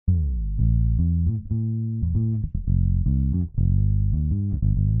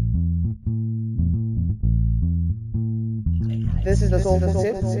This is the Soulful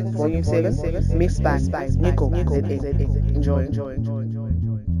Tips, Volume 7, mixed by Nico. Enjoy.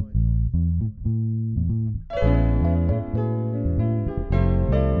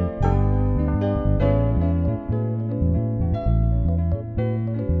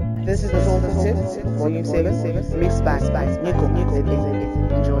 This is the Soulful Tips, Volume 7, mixed by Nico.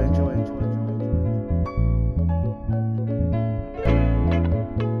 Enjoy.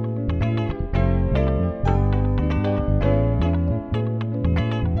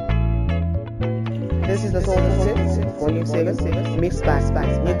 This is the Soulful Tips, Volume 7, mixed by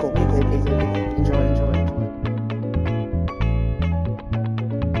Nico. Enjoy.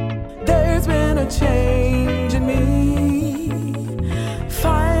 There's been a change in me.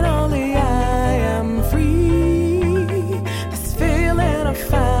 Finally I am free. This feeling I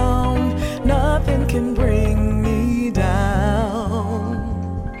found, nothing can bring me down.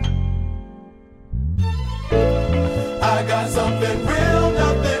 I got something real,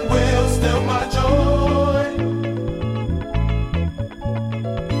 nothing will steal my joy.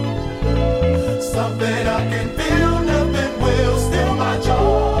 Something I can feel, nothing will steal my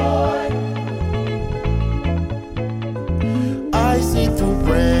joy. I see through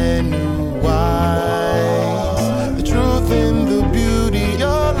brand new eyes, the truth and the beauty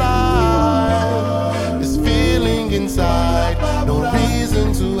of life. This feeling inside, no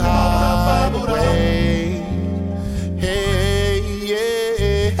reason to hide away. Hey.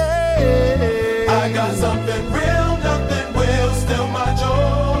 I got something real, nothing will steal my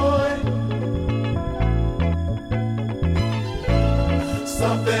joy.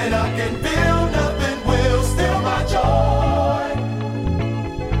 Something I can feel, nothing will steal my joy.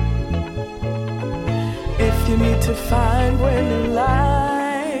 If you need to find where you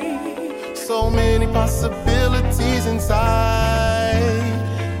lie, So many possibilities inside.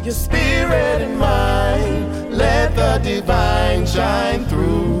 your Spirit and mind, let the divine shine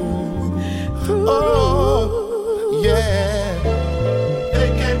through. Oh, yeah. They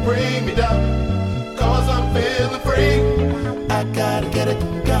can't bring me down, cause I'm feeling free. I gotta get it,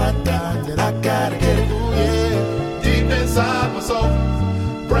 I gotta get it, yeah. Deep inside my soul,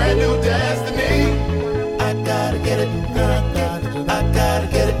 brand new destiny. I gotta get it, I gotta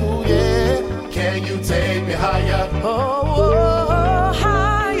get it, yeah. Can you take me higher?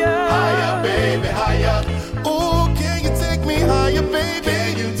 higher. Higher, baby, higher. Ooh, can you take me higher, baby?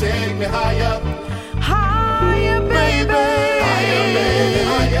 Can you take me higher? Higher, baby. Higher, baby,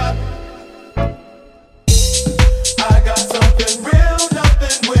 higher. I got something real,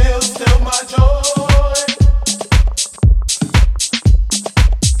 nothing will steal my joy.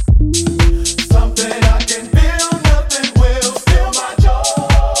 Something I can feel, nothing will steal my joy.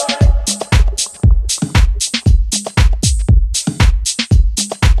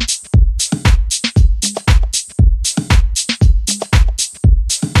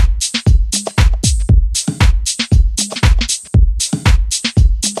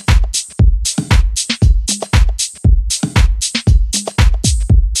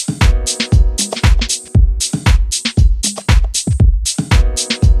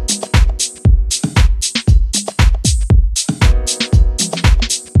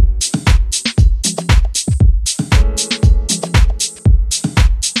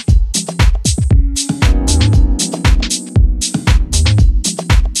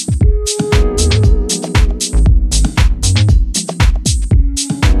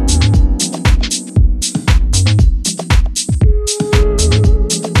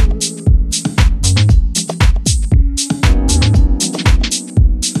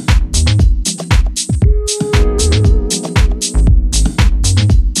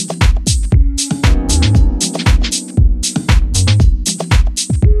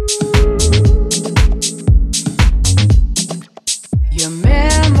 Your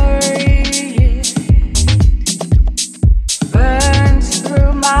memory burns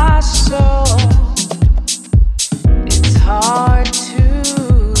through my soul. It's hard to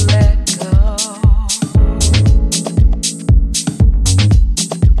let go.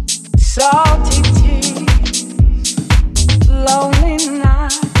 Salty tears, lonely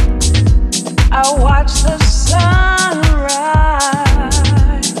night. I watch the sunrise,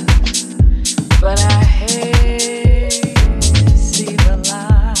 but I hate to see the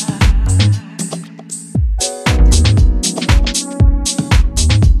light.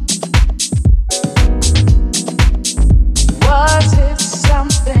 Was it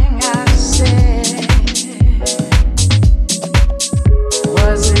something I said?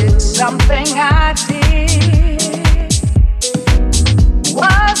 Was it something I did?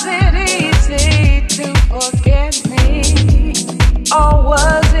 Was it easy to forget?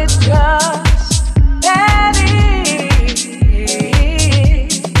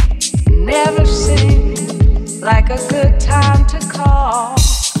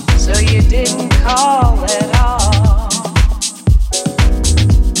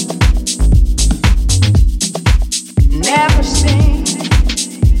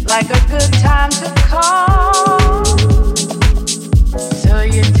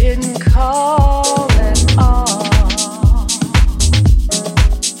 you didn't call at all.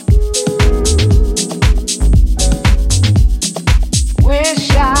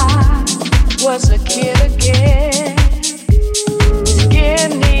 Wish I was a kid again.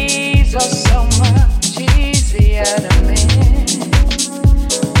 Skin knees are so much easier to mend.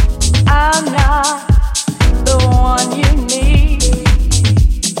 I'm not the one you need,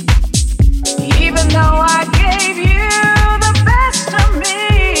 even though I gave you the best of me.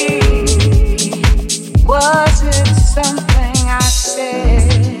 Was it something I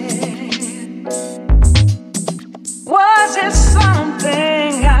said? Was it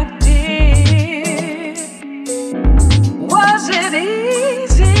something I did? Was it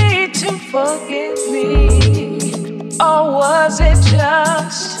easy to forget me? Or was it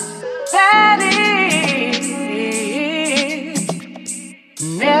just that it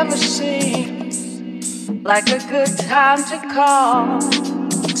never seemed like a good time to call,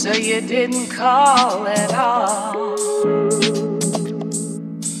 so you didn't call at all?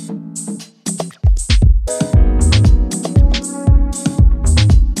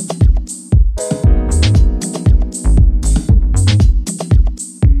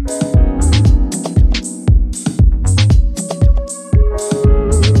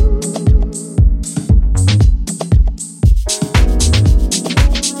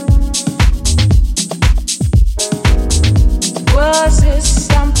 Was it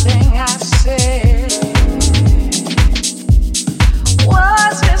something I said?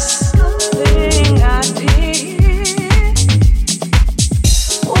 Was it something I did?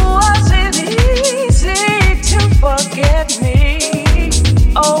 Was it easy to forget me?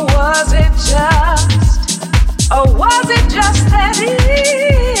 Or was it just that it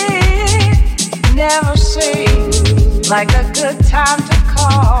never seemed like a good time to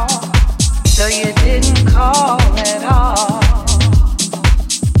call, so you didn't call at all?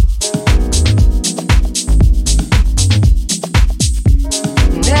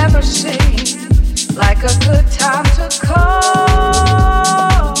 Never seemed like a good time to call,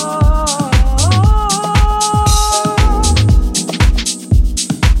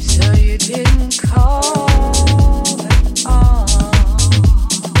 so you didn't call at all.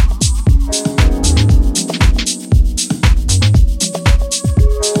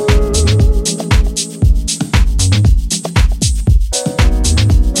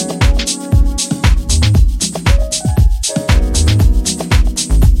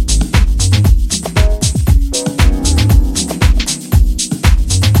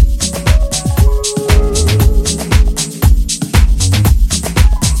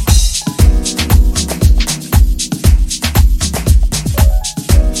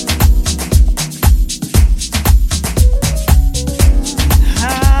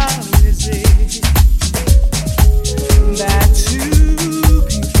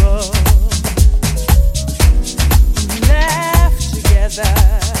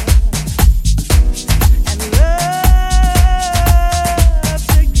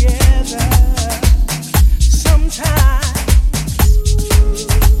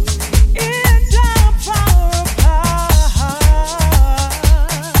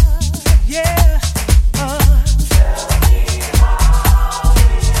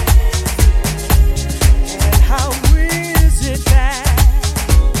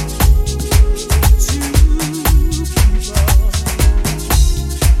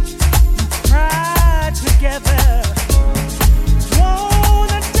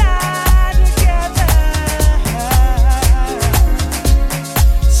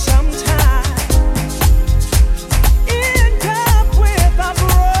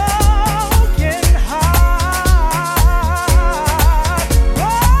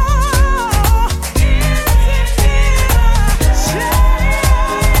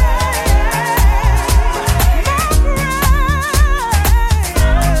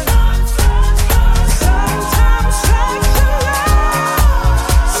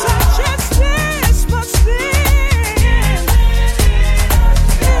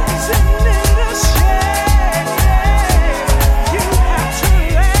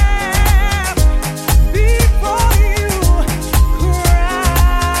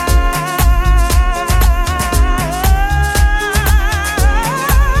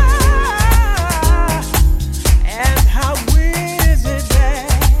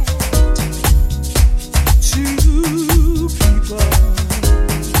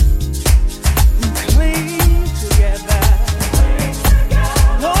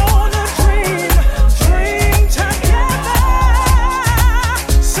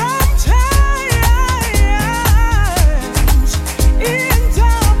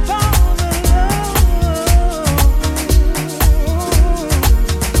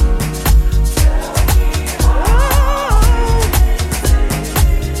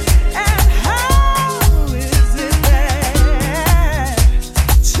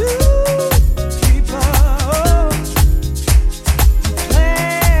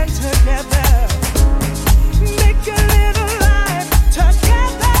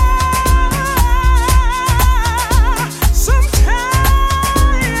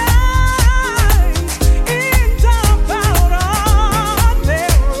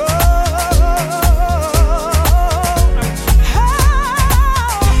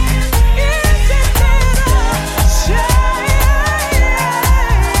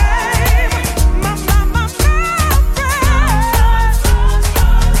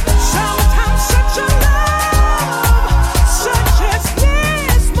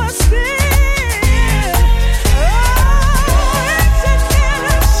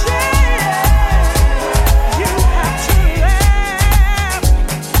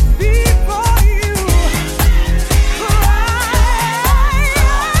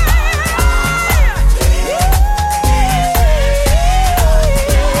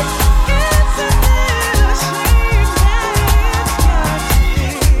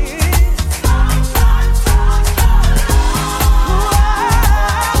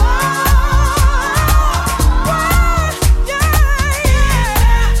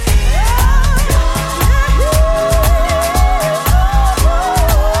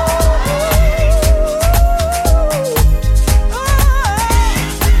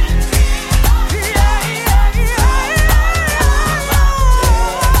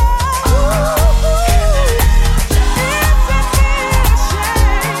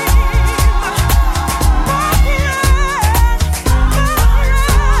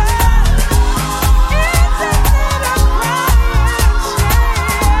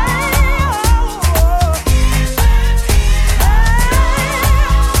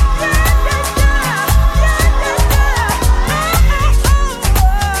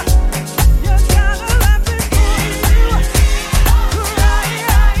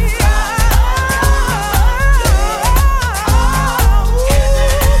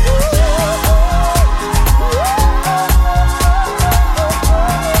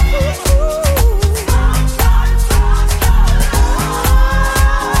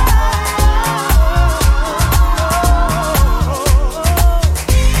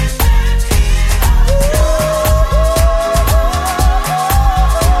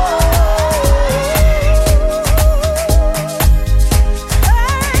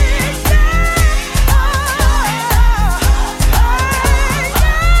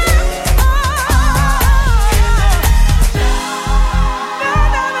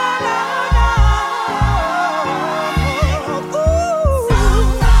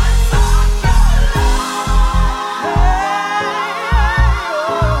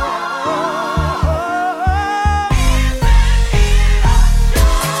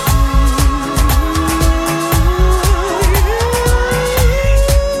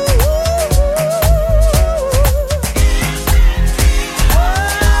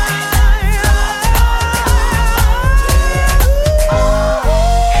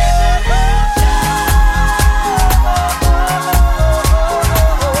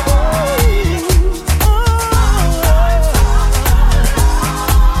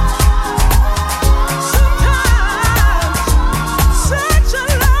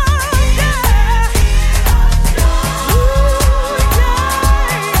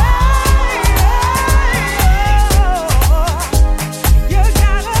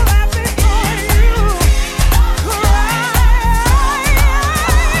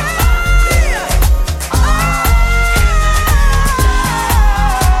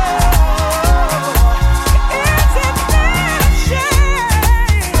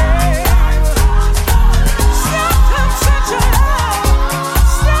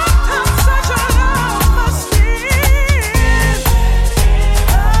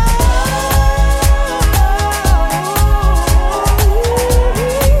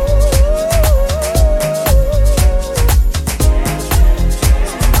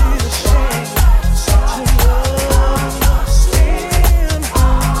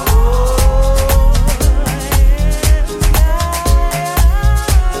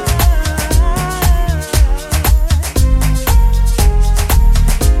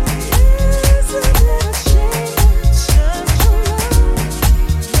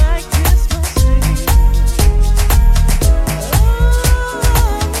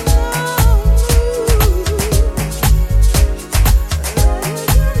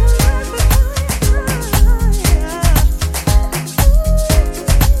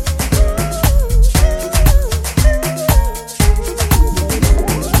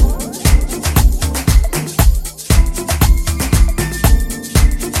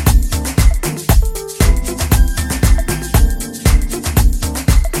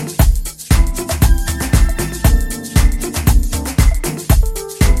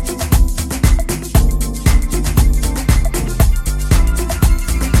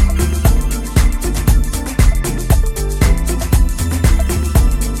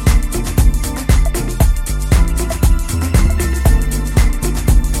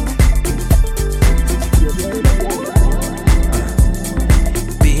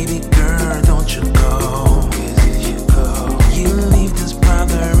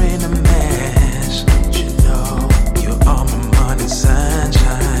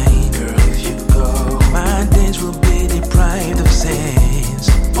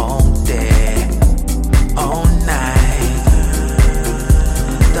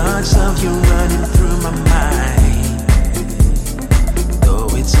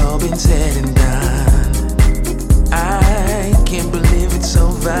 been said and done, I can't believe it's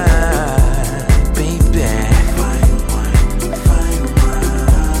over, baby.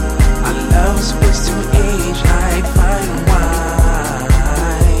 Our love was supposed to age like fine wine.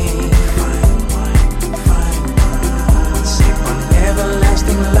 Sip on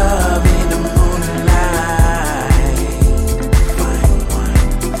everlasting love in the moonlight.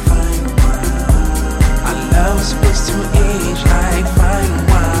 Our love was supposed to age like fine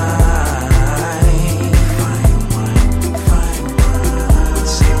wine.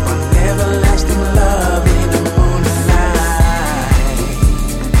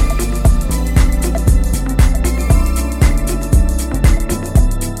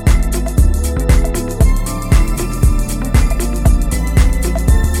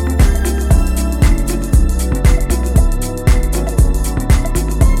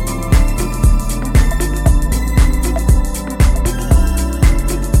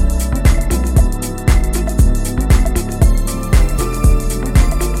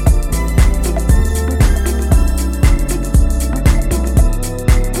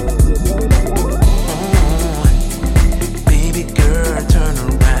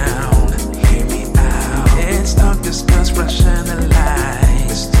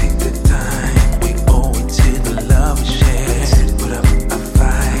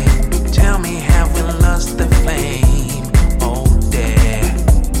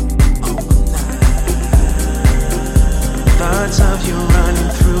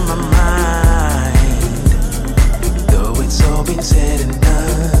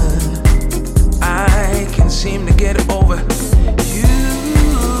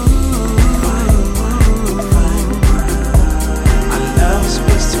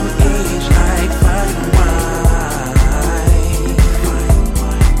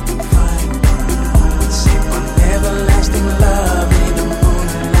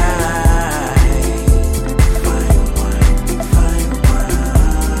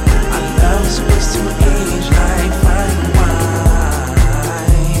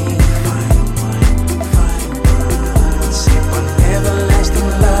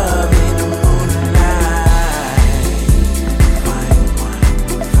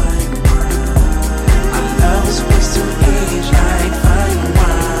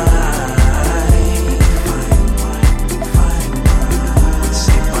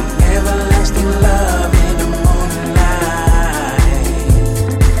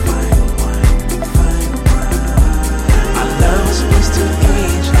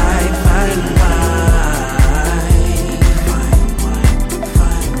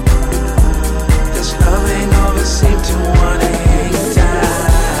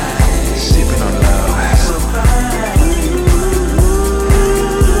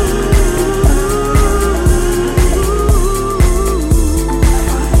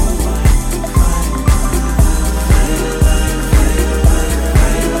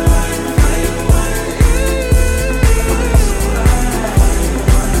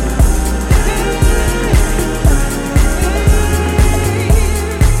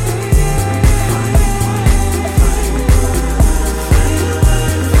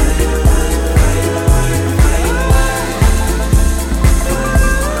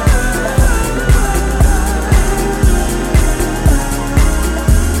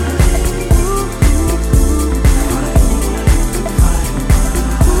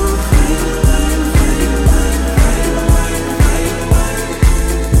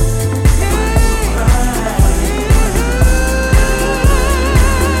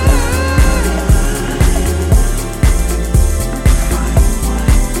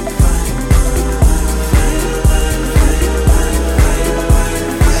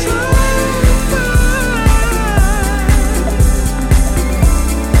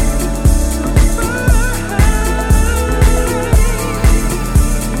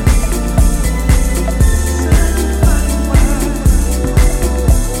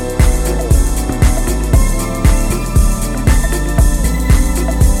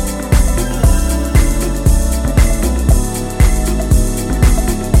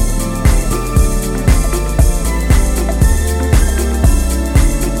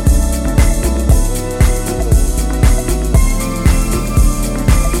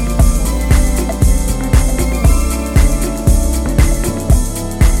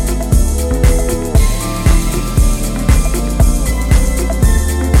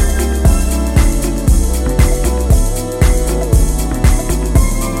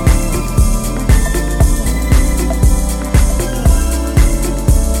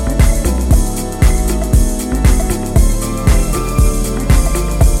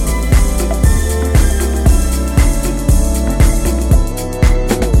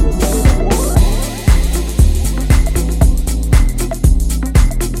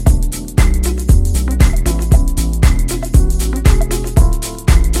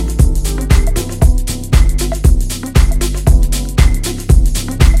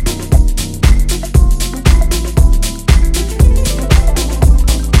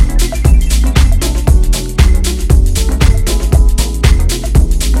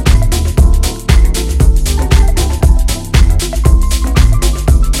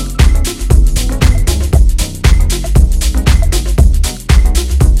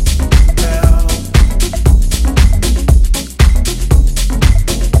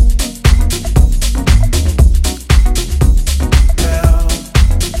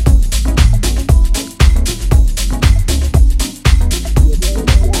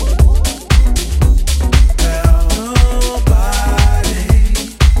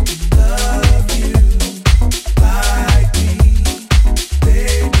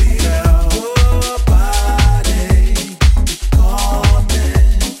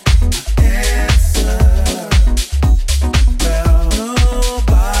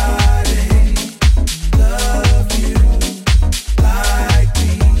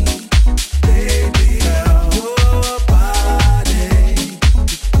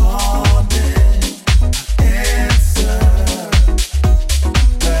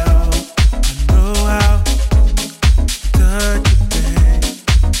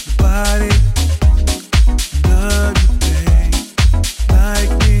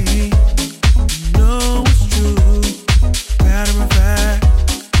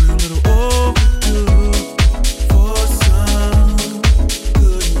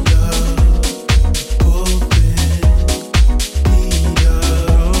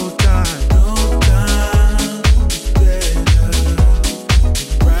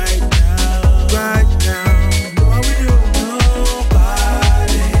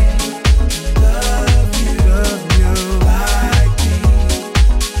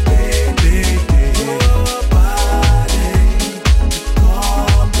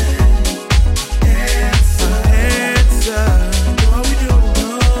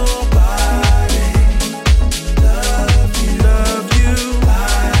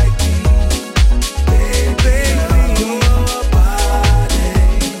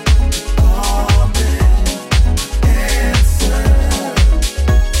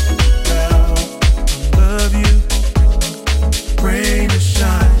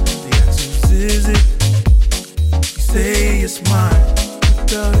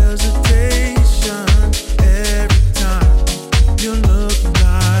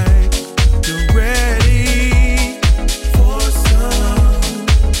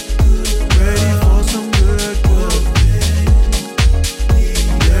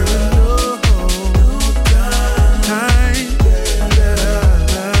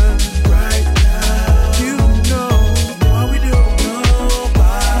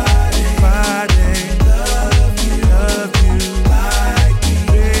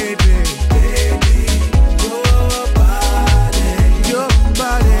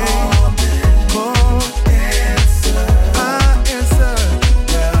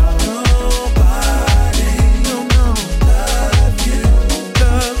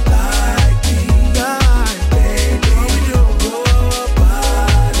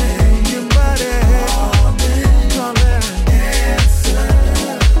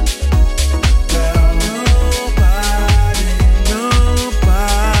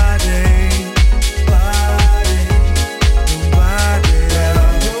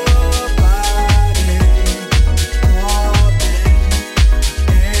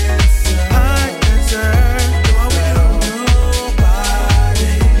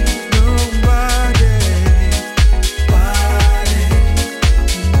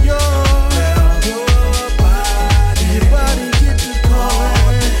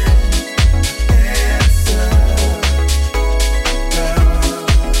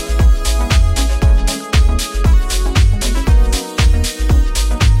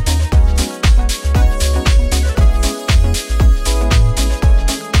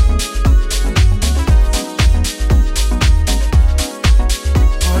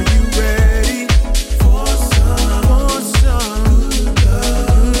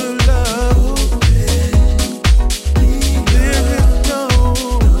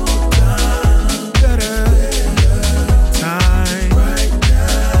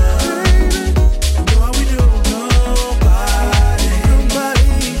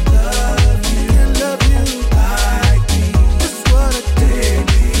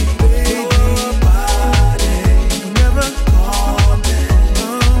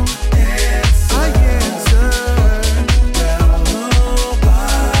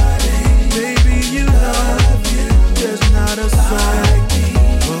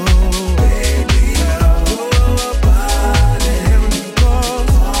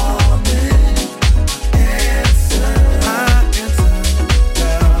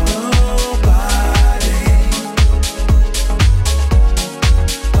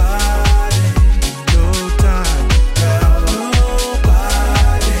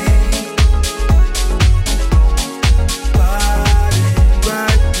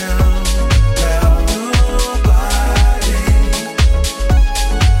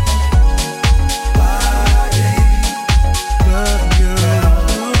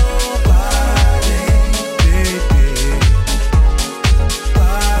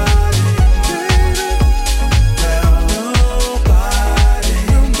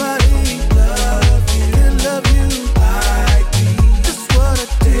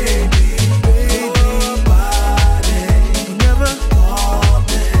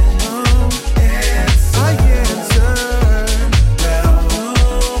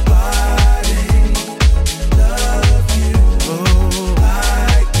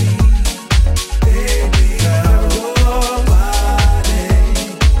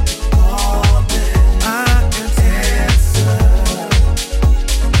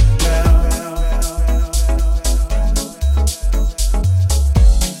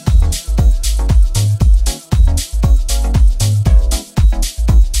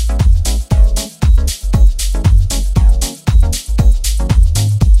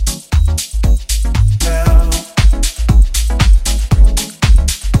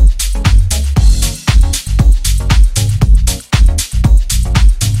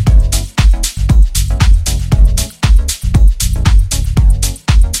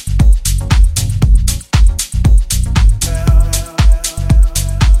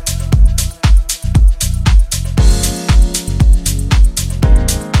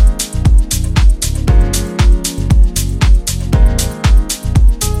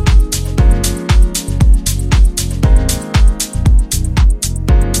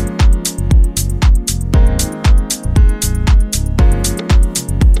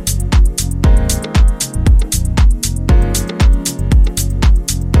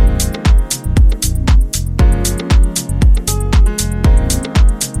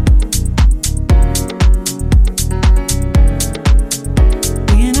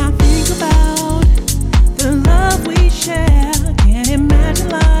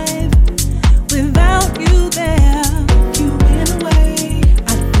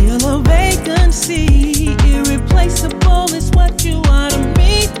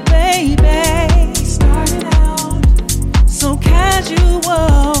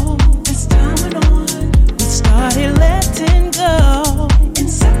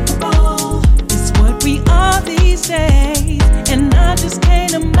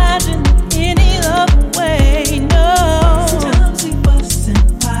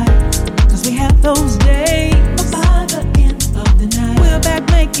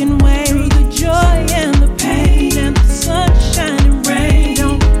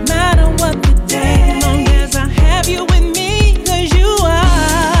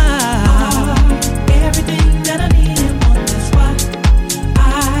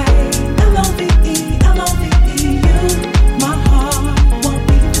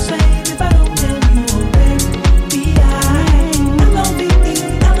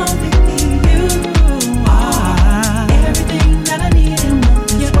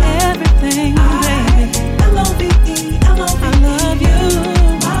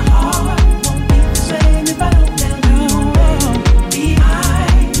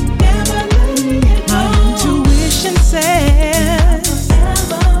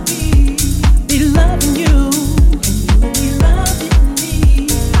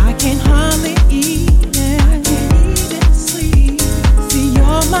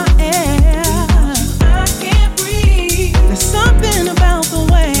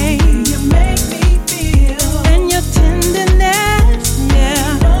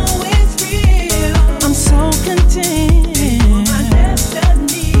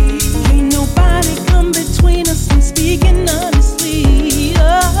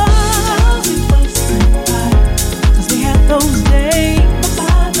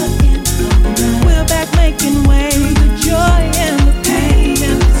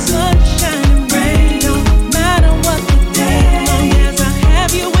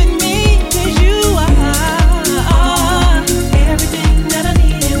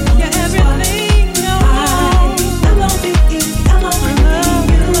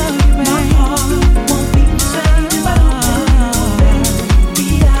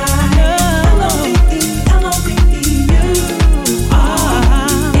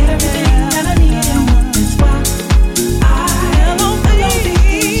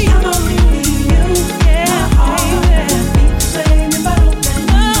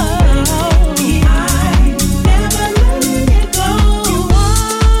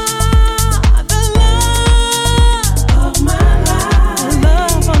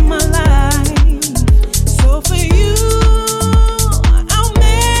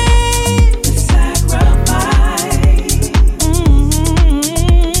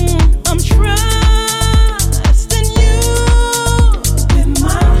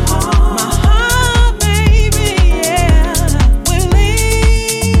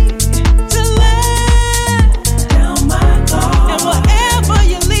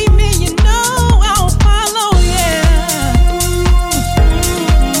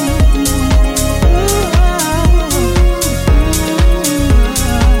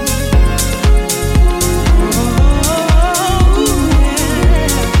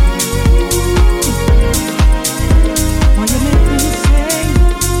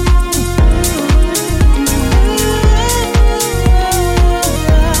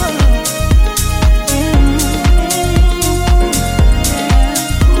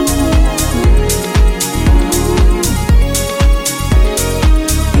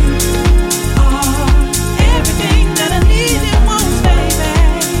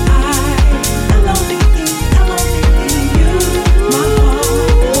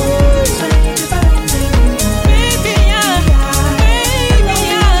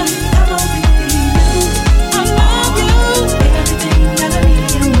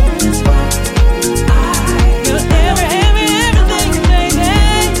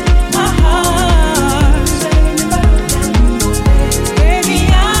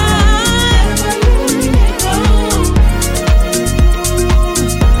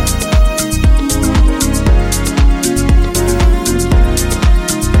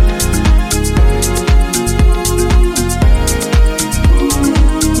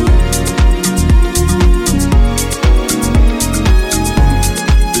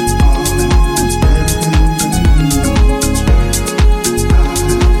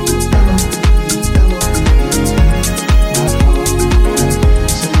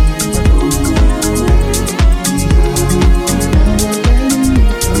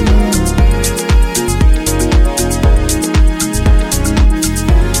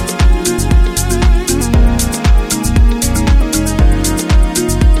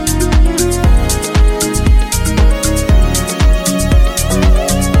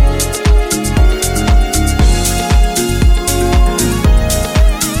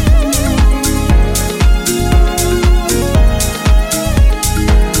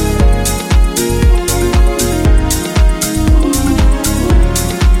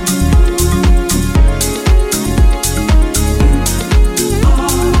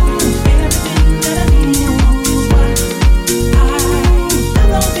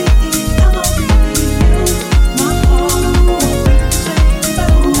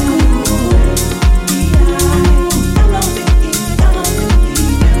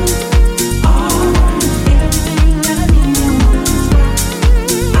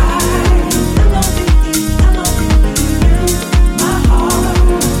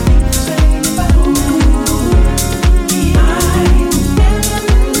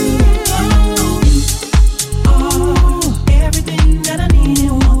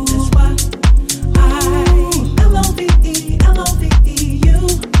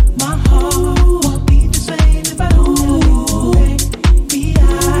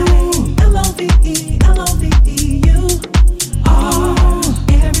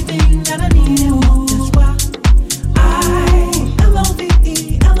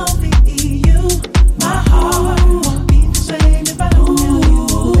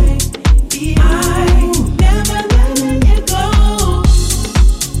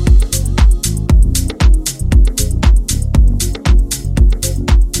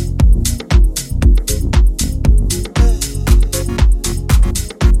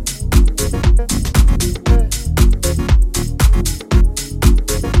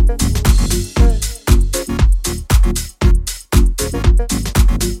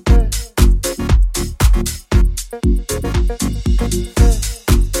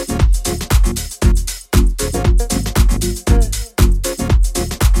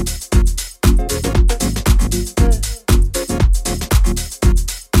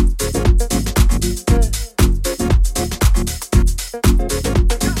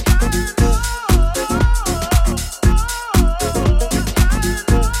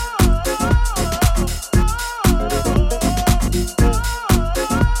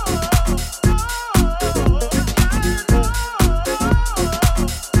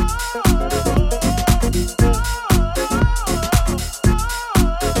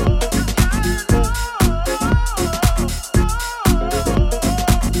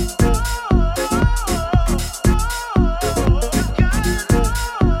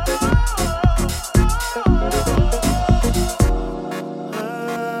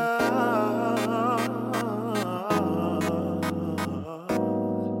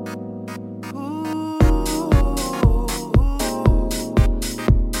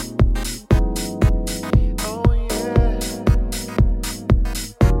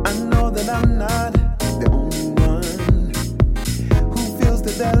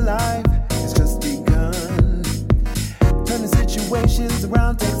 Conversations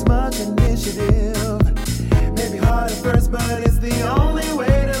around takes much initiative. Maybe hard at first, but it's the only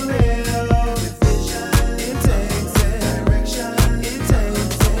way to live. With vision, it takes it. Direction, it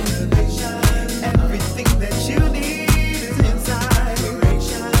takes it. Everything that you need is inside.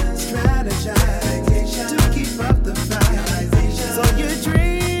 Strategize to keep up the fight. So your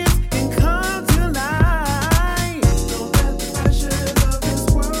dreams can come to life. Don't let the pressures of this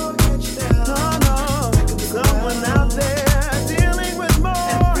world get you down. No, someone out there dealing with more.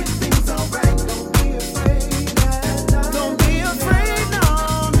 Everything's alright, don't be afraid. Don't be afraid, no.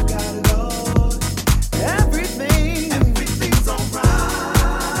 You got it all. Everything's alright.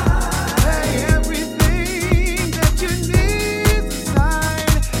 Hey, everything that you need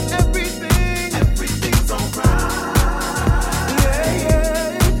inside. Everything's alright. Yeah,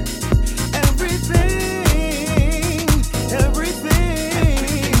 yeah.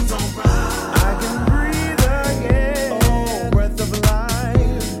 Everything's alright. I can breathe again. Oh, breath of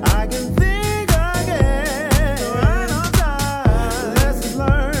life. I can think again. Right on time. Lessons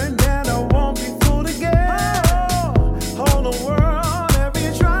learned and I won't be fooled again. Hold the world, every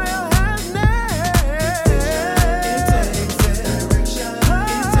trial has names. It takes direction.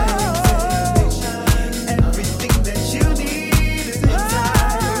 Everything that you need is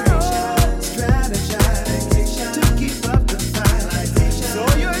inside. Strategize to keep up the fight. So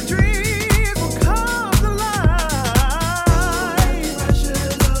your dreams will come to life.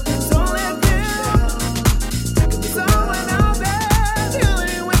 Don't let them. Someone out there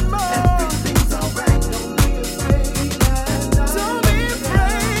dealing with more. Everything's alright. Don't be afraid. Don't be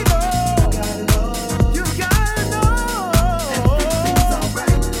afraid. You gotta know. Everything's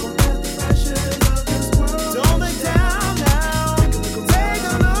alright. Don't let the pressures of this world. Don't look down now. Take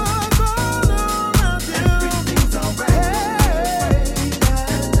a look all around you. Everything's alright.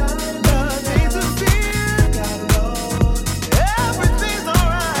 Nothing to fear. Everything's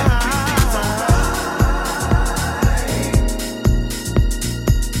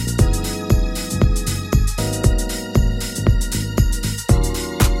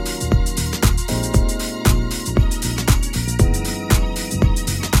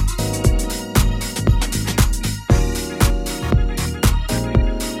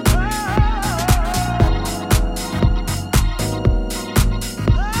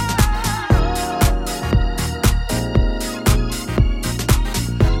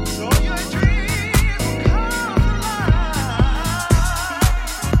So your dreams will come to life.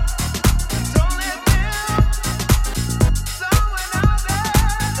 Don't let them. Someone out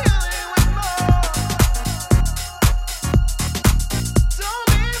there dealing with more. Don't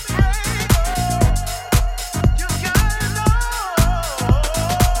be afraid. You gotta know.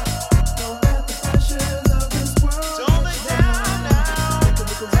 Don't let the pressures of this world. Don't look down now.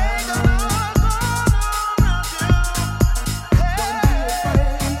 Take a look all around you.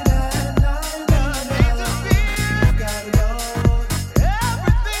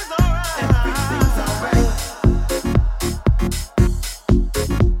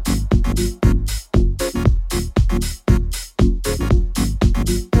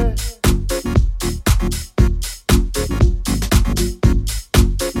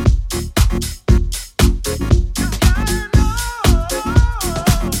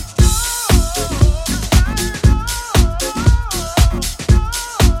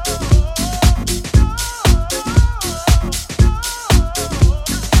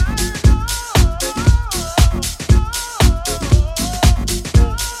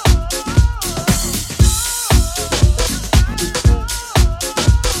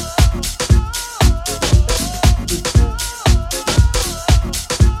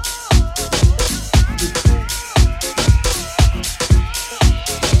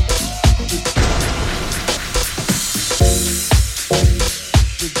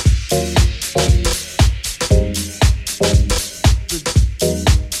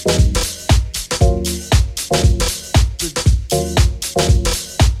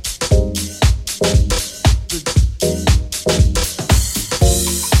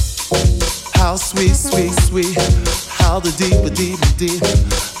 How sweet, sweet, sweet. How the deeper, deeper, deep.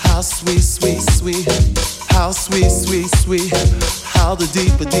 How sweet, sweet, sweet. How sweet, sweet, sweet. How the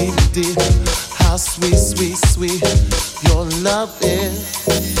deeper, deeper, deep. How sweet, sweet, sweet. Your love is.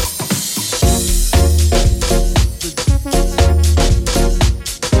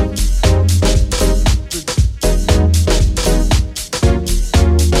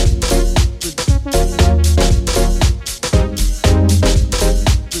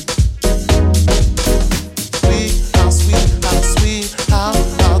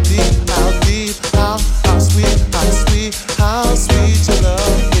 How sweet your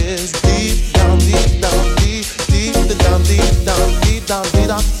love is, deep down, deep down, deep, deep down, deep down, deep. How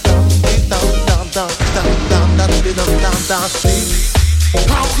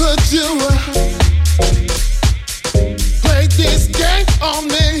could you play this game on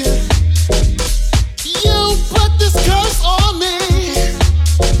me? You put this curse on me,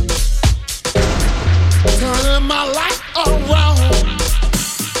 turning my life around.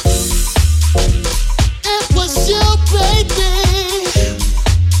 It was you, baby,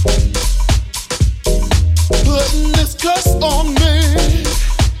 putting this curse on me.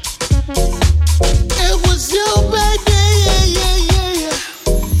 It was you, baby,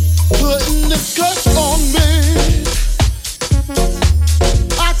 putting this curse on me.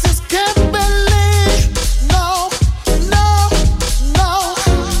 I just can't believe, no, no, no.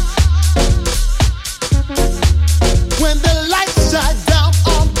 When the lights shine down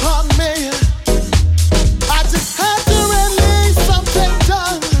upon me, I just had to release something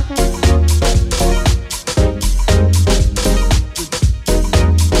done.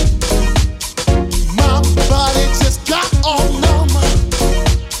 My body just got all numb.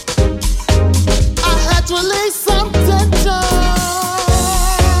 I had to release something done.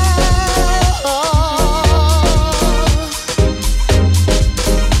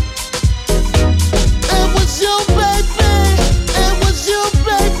 It was you, baby. It was you,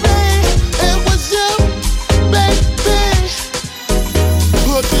 baby. It was you, baby.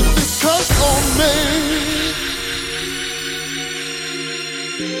 Putting this curse on me.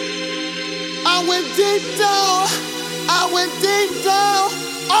 I went deep down. I went deep down.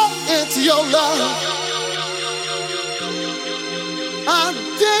 Oh, into your love. I'm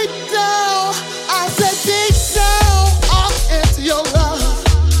deep down. I said deep down. Oh, into your love.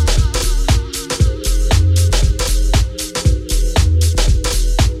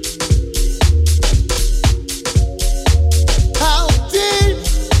 How deep,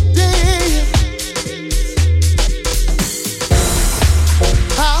 deep?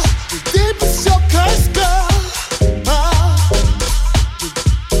 How deep is your curse, girl?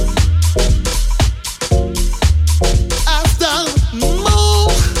 As the moon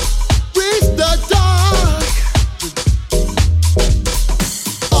reaches the dark,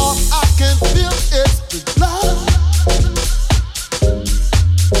 all I can feel is the love.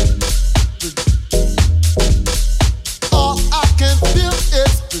 All I can feel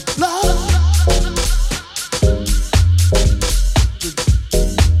is the love.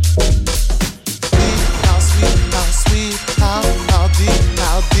 How sweet, how sweet, how deep,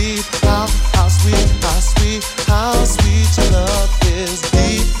 how deep, how sweet, how sweet, how sweet your love is.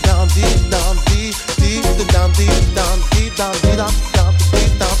 Deep down, deep down, deep, deep down, deep down, deep down, deep down,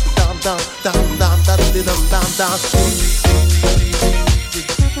 deep down, down, down, down, down, down, down, down, down, deep.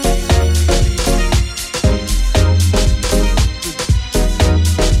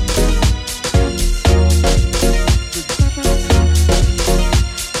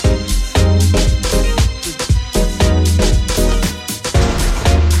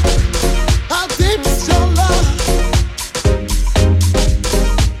 How deep is your love?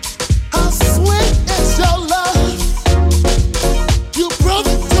 How sweet is your love? You proved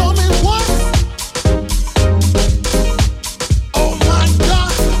it to me once. Oh my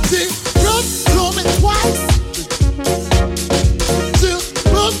God, she proved it to me twice. She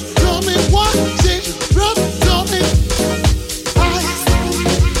proved it to me once. She proved it to me twice.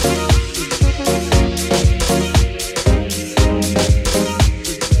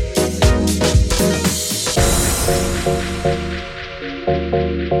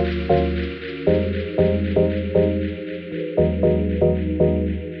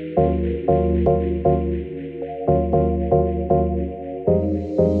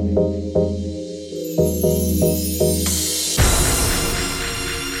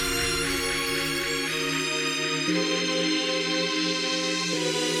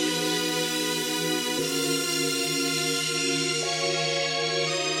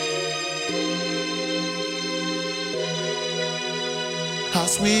 How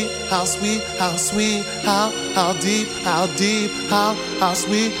sweet, how sweet, how sweet, how deep, how deep, how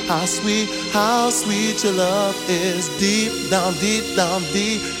sweet, how sweet, how sweet your love is. Deep down, deep down,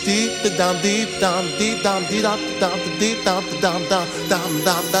 deep, deep down, deep down, deep down, deep down, down, deep down, down, down, down,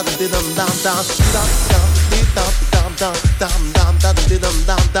 down, down, deep down, down, down, deep down, down, down, down, down, down, deep down,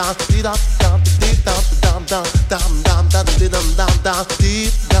 down, down, deep down, down, deep down, down, down, down, down, down, deep down, down, down,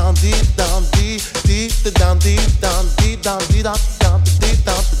 deep down, deep down, deep, deep down, deep down, deep down, deep down, down, deep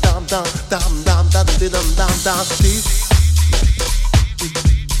down, down, down, down, down, down, deep down, down, down, deep.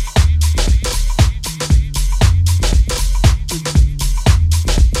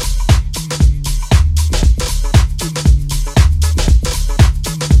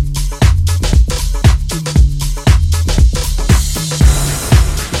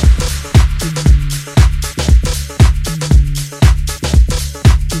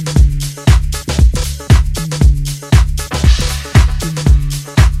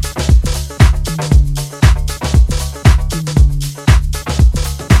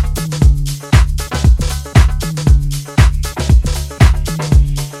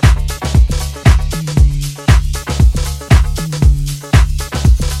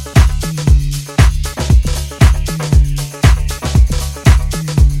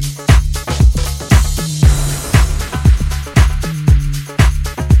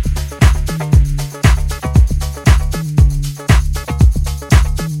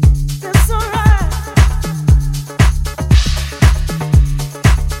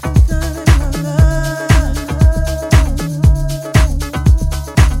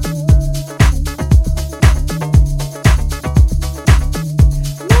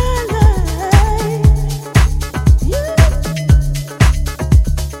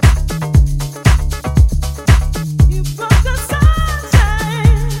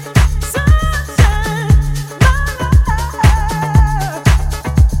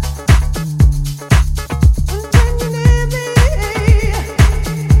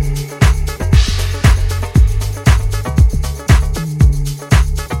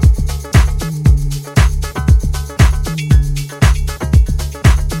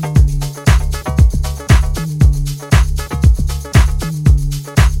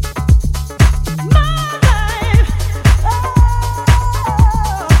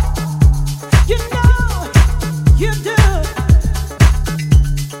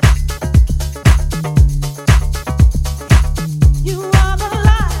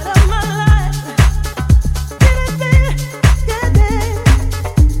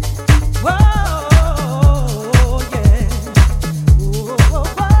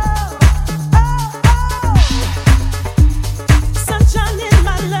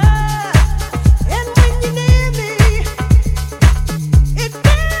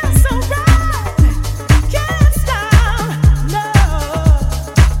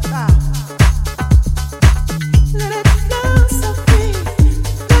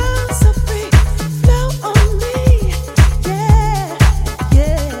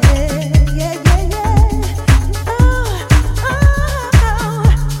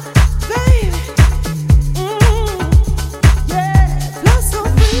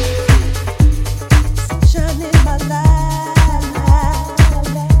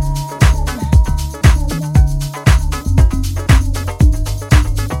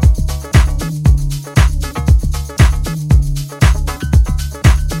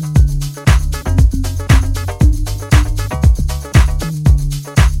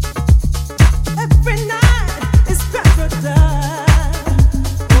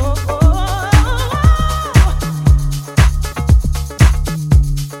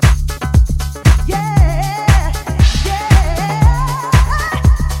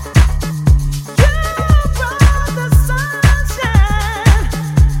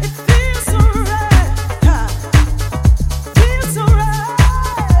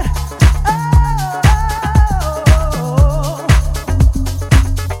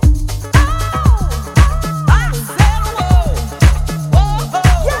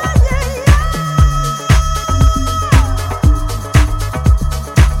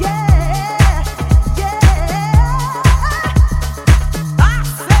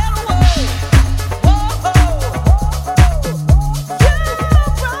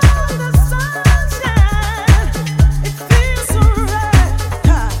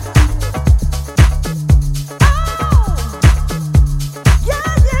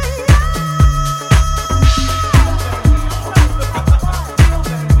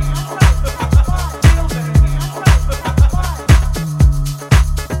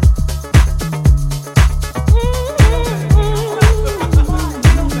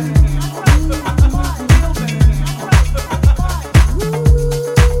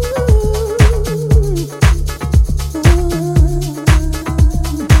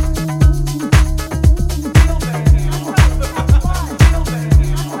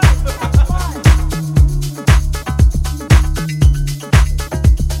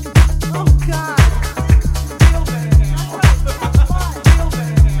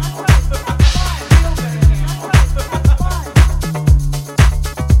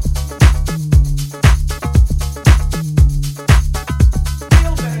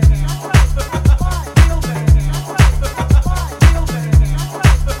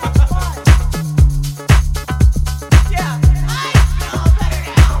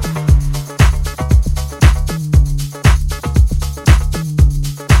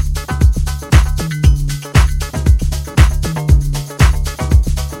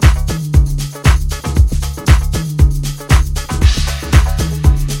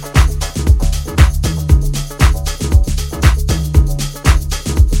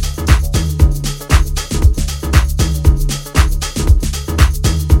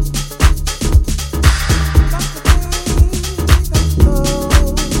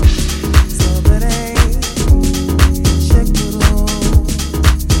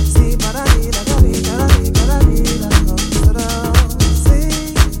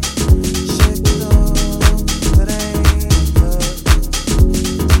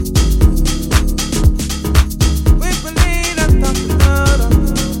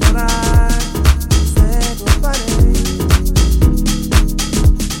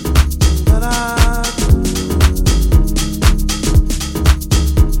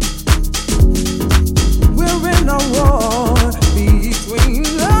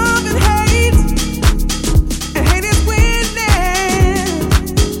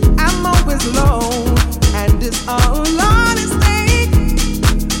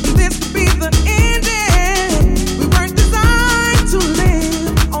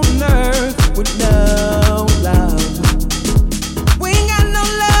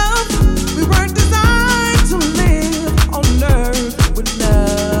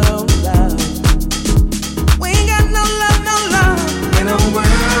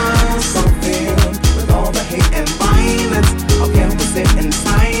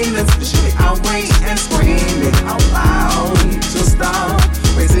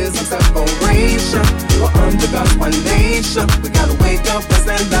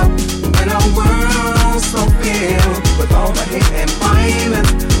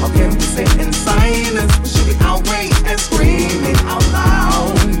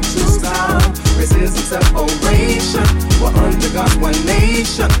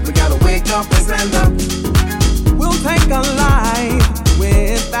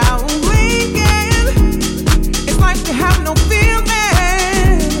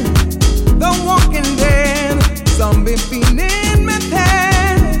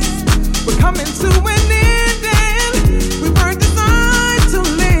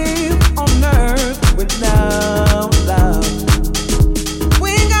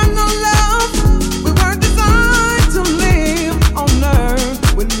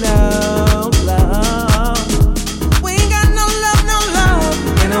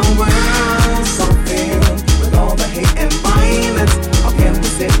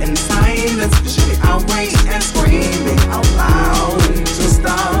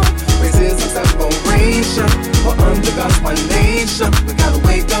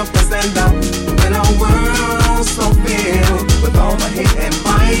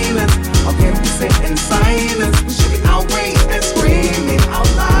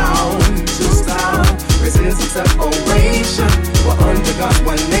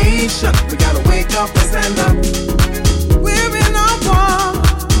 shook. We gotta wake up and stand up. We're in a war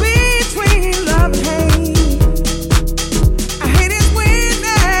between love and hate. I hate it winning,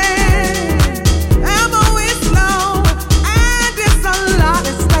 ammo is low, and it's a lot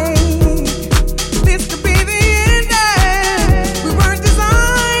at stake. This could be the ending. We weren't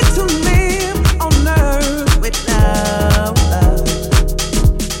designed to live on earth without love.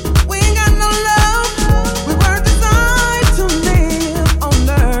 We ain't got no love. We weren't designed to live on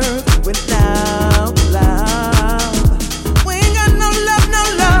earth without love.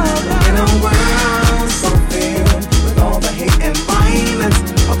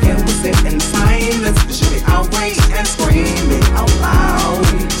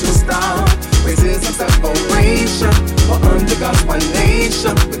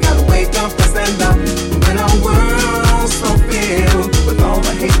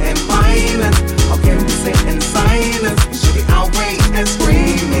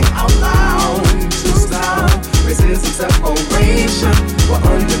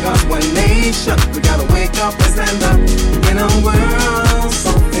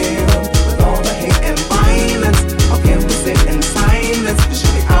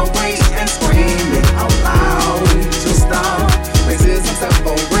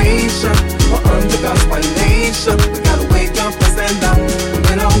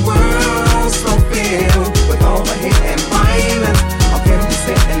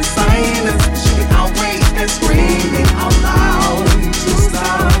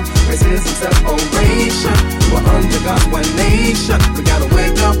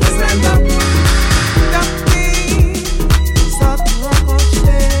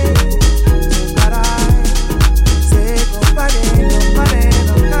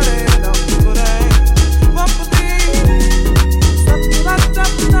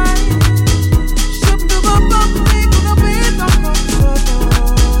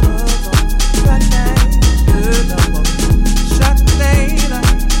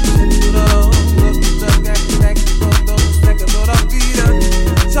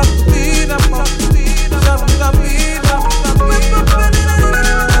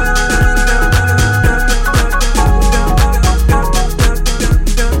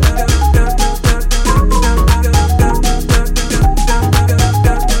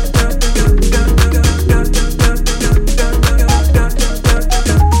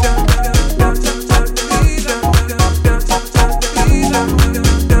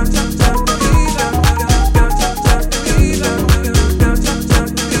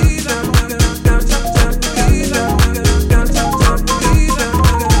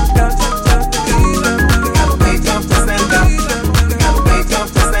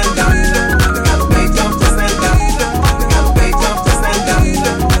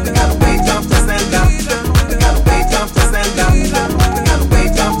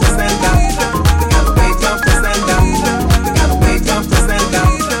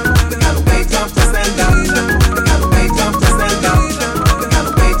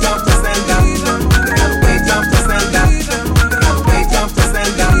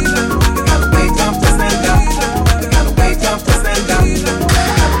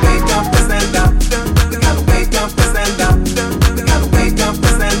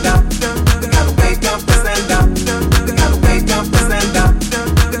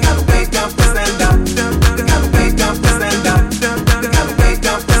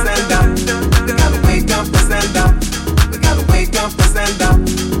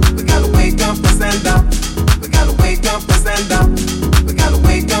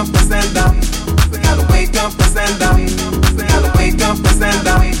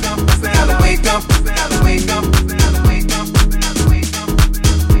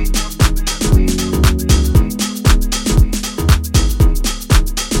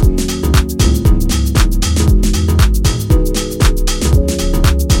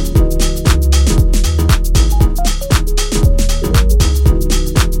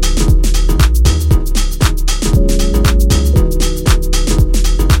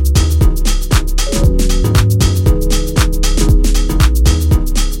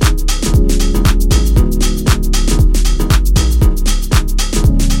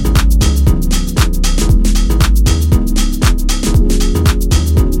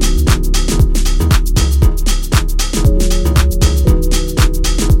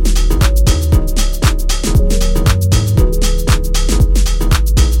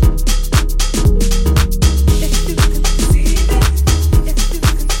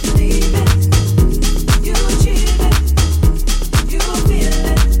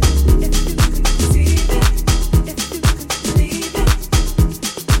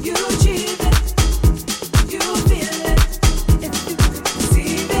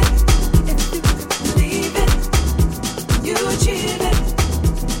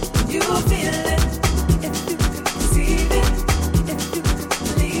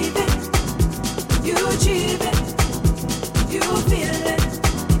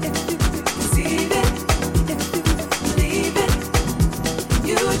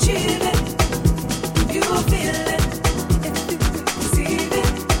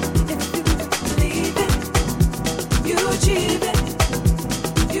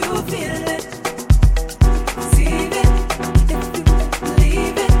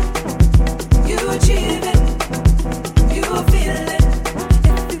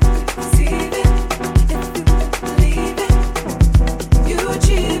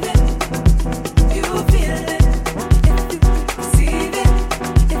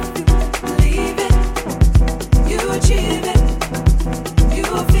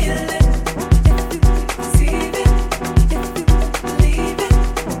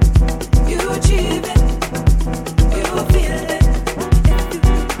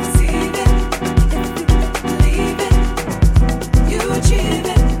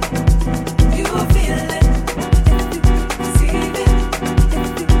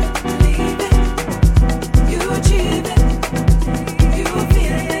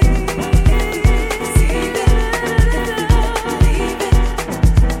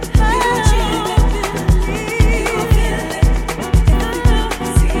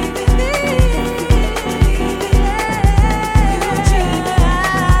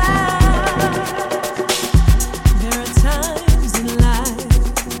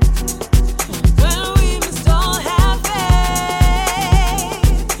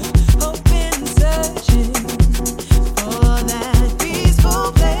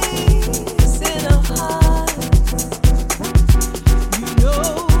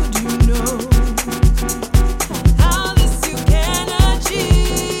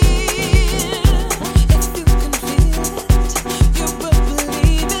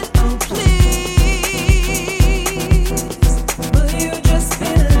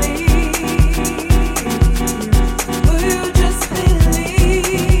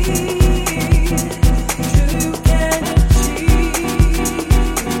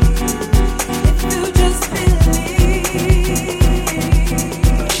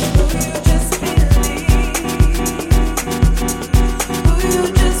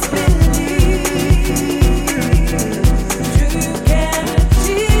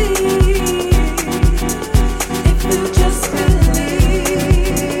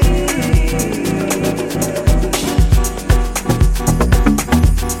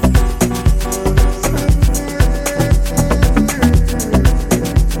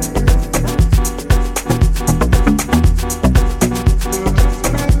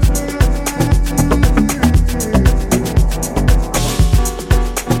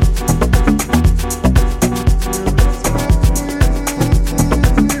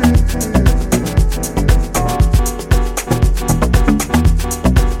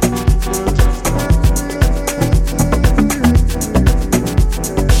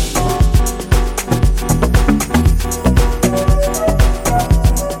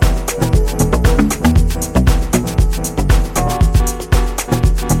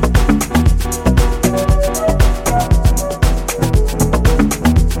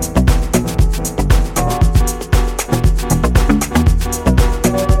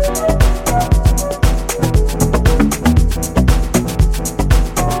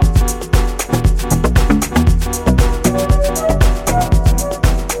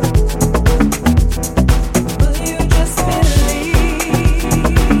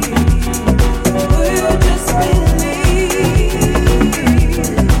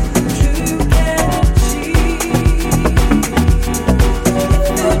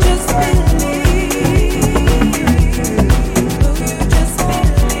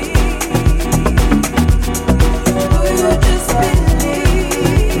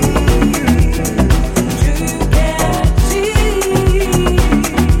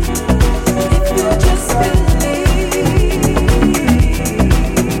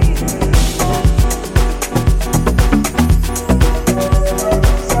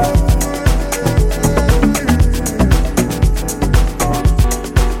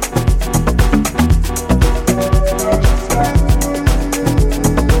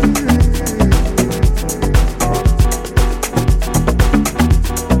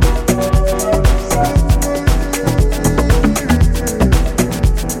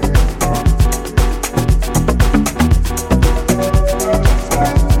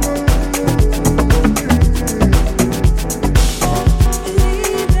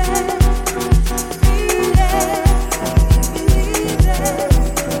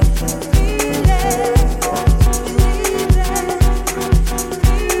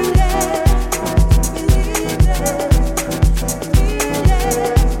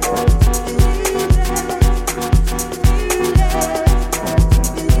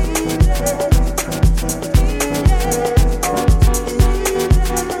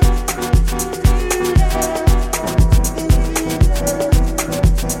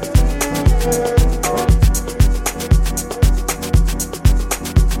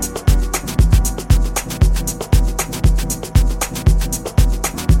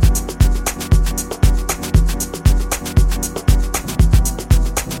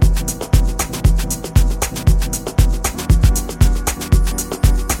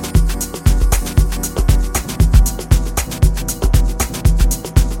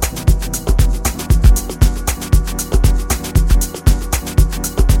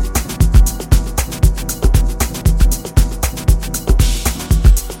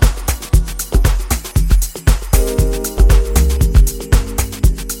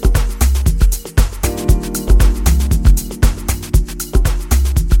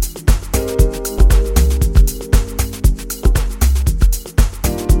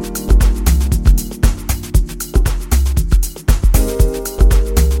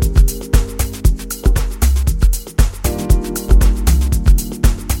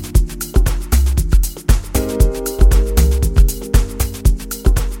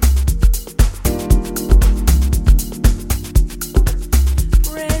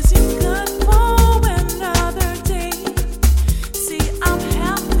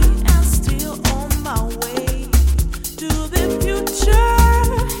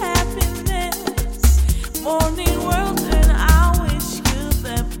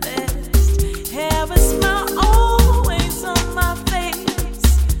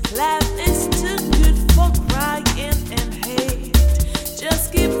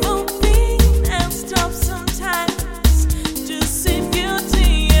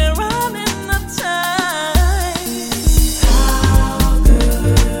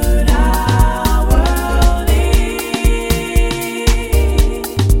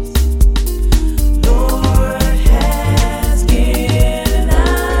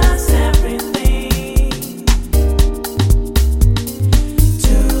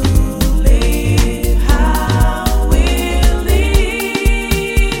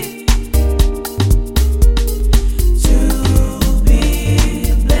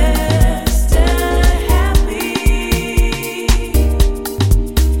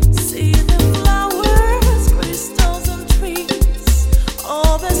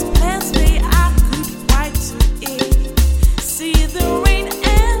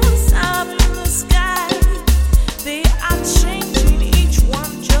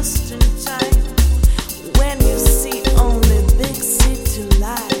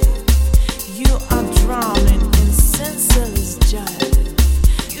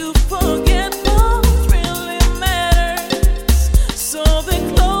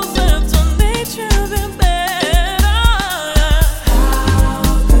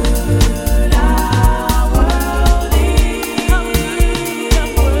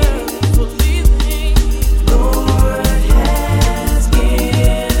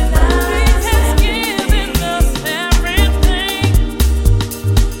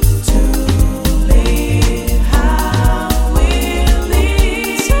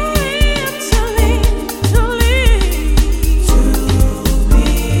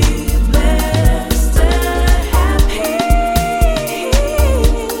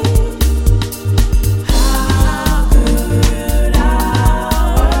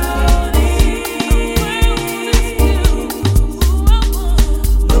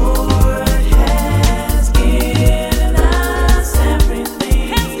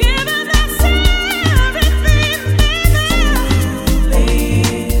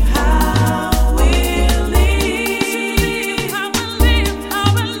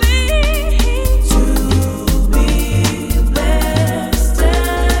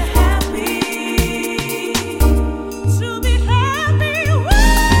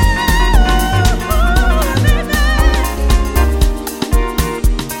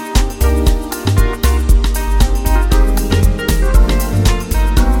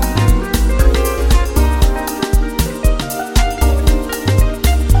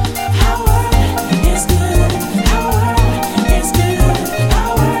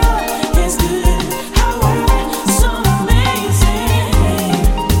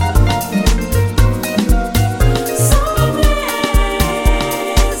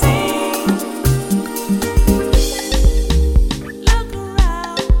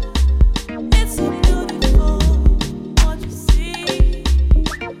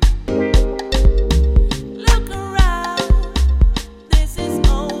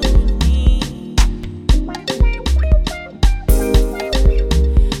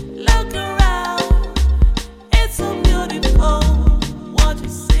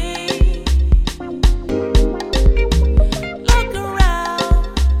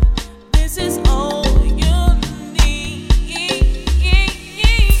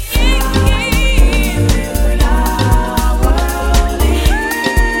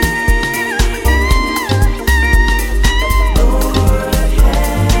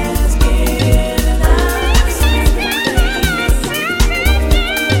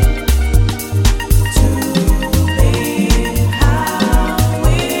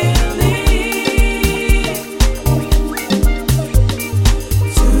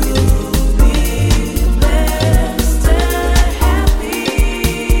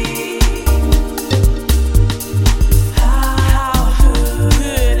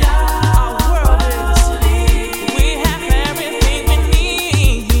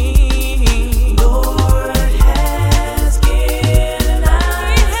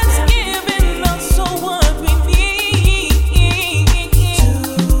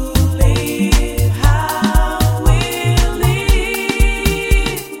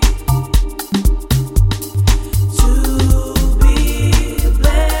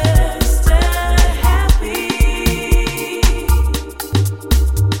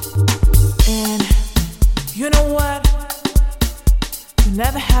 You know what? You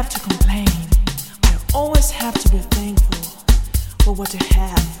never have to complain. You always have to be thankful for what you have.